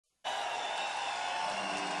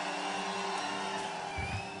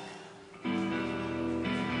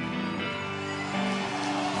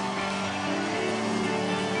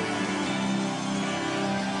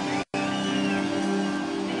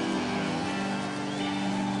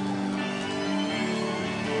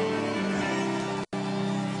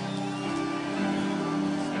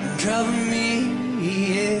Cover me,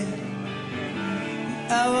 yeah.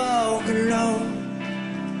 I walk alone.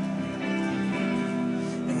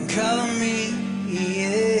 And cover me,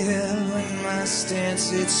 yeah. When my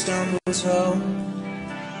stance it stumbles home.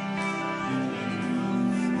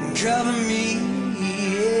 And cover me,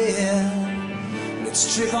 yeah.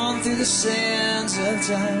 Let's trip on through the sands of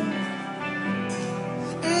time.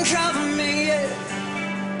 And cover me, yeah.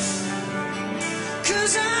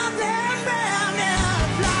 'Cause I've been bad now.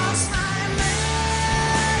 Lost my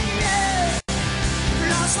man, yeah.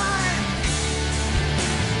 Lost my.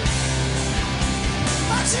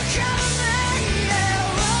 But you cover me,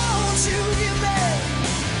 yeah. Won't you give me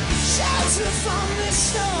shelter from this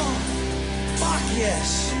storm? Fuck yes.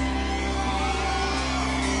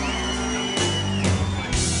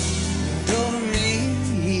 And over me,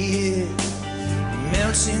 yeah.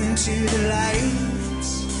 Melts into the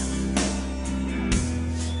lights.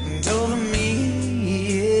 And over me,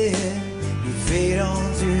 yeah. You fade on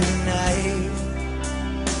through the night.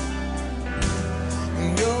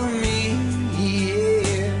 And over me,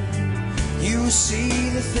 yeah. You see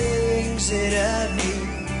the things that I need.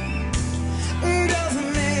 And over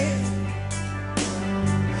me,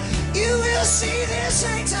 you will see this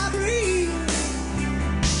ain't I breathe.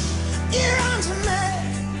 You're under me.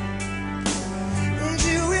 And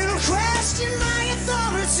you will question my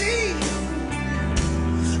authority.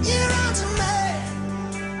 You're onto me,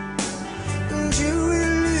 and you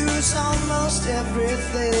will lose almost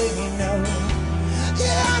everything you know.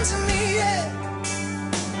 You're onto me, yeah.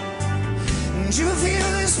 And you feel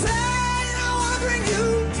this pain I wanna bring you.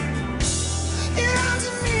 You're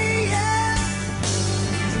onto me, yeah.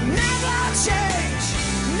 Never change,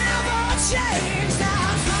 not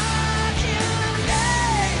fucking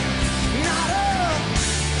day, not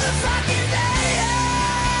a fucking day,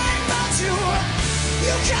 yeah. But you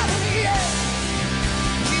cover me, yeah.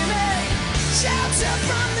 Give me shelter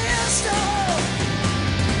from this storm.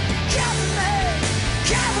 Cover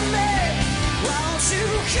me, won't you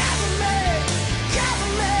cover me,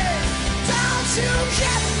 don't you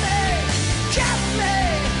cover me,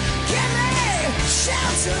 give me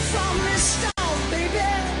shelter from this storm,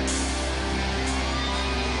 baby.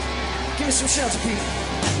 Give me some shelter, people.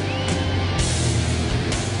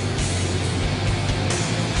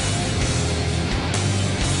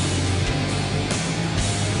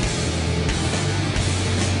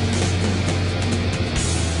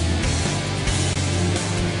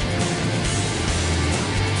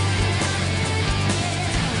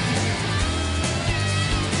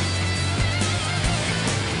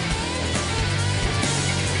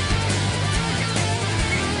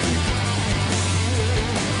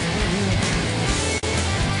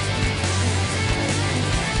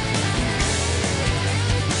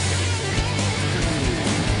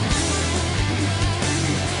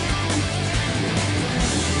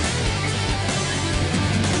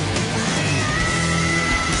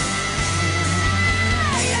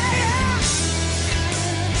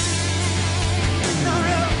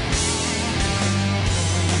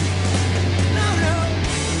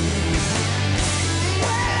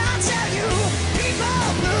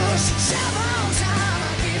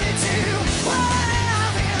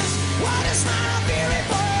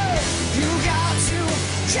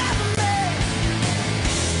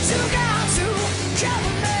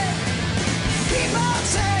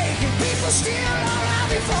 Still around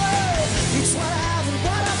before. It's what I have and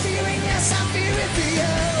what I'm feeling. Yes, I'm feeling for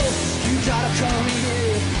you. You gotta come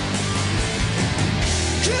here.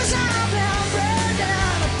 'Cause I've been burned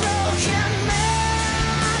down, a broken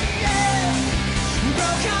man, yeah.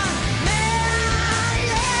 Broken man,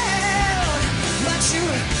 yeah. But you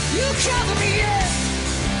cover me, yeah.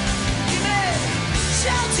 Give me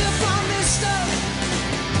shelter from this stuff.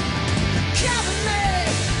 Cover me,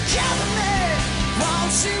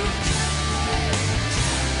 won't you?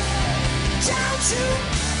 Don't you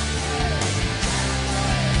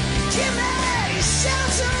give me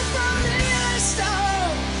shelter from the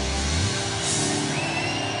storm?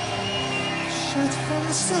 Shelter from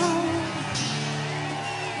the storm.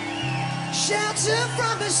 Shelter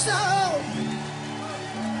from the storm.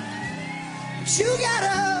 But you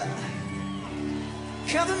gotta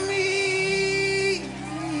cover me.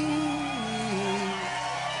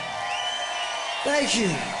 Thank you.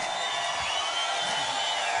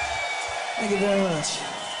 Thank you very much.